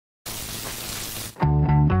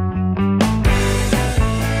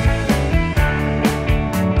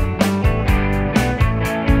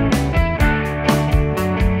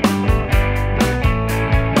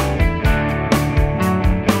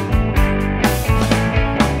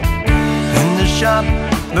shop,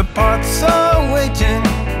 the parts are waiting.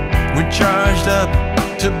 We're charged up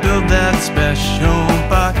to build that special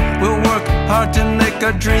bot. We'll work hard to make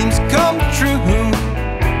our dreams come true.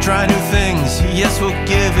 Try new things, yes, we'll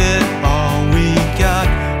give it all we got.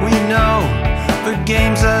 We know the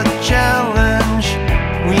game's a challenge.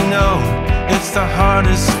 We know it's the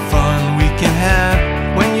hardest fun we can have.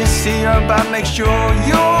 When you see our bot, make sure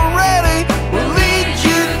you're ready. We'll lead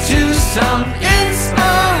you to some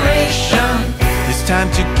inspiration. It's time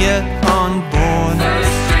to get on board.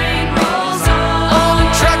 First train rolls on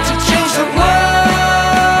Track to change the world.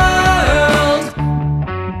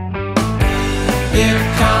 Here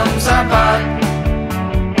comes our bot.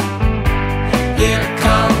 Here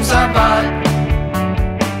comes our bot.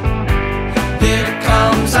 Here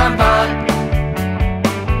comes our bot.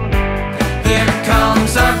 Here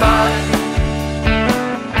comes our bot.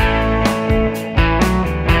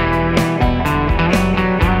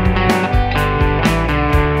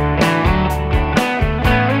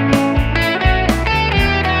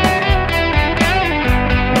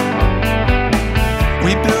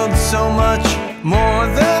 We build so much more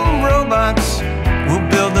than robots. We'll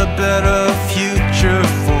build a better future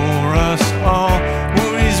for us all.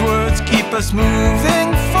 Worry's words keep us moving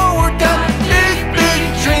forward. Got big, big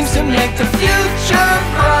dreams to make the future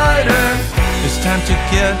brighter. It's time to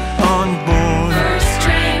get on board. First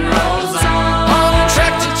train rolls On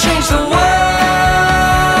track to change the world.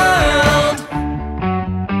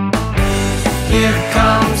 Here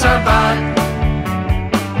comes our bot.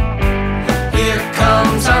 Here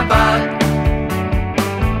comes our bot.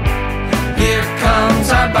 Here comes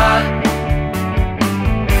our bot.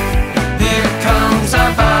 Here comes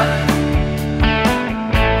our bot.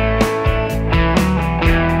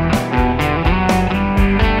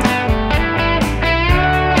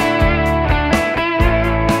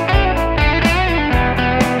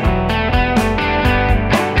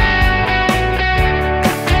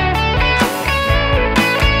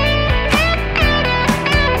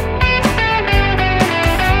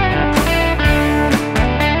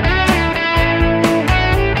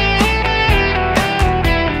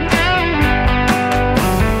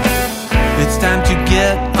 It's time to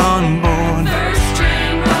get on board. First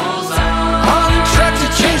train rolls On track to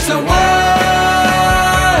change the world.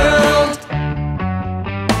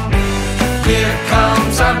 Here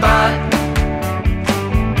comes our bot.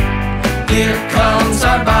 Here comes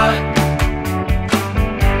our bot.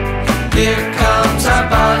 Here comes our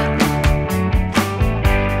bot.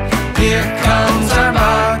 Here comes our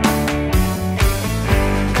bot.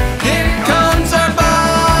 Here comes our bot.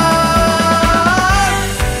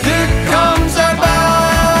 Here comes our bot.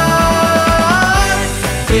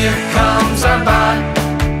 Here comes our bot.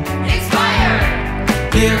 Expire.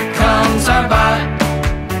 Here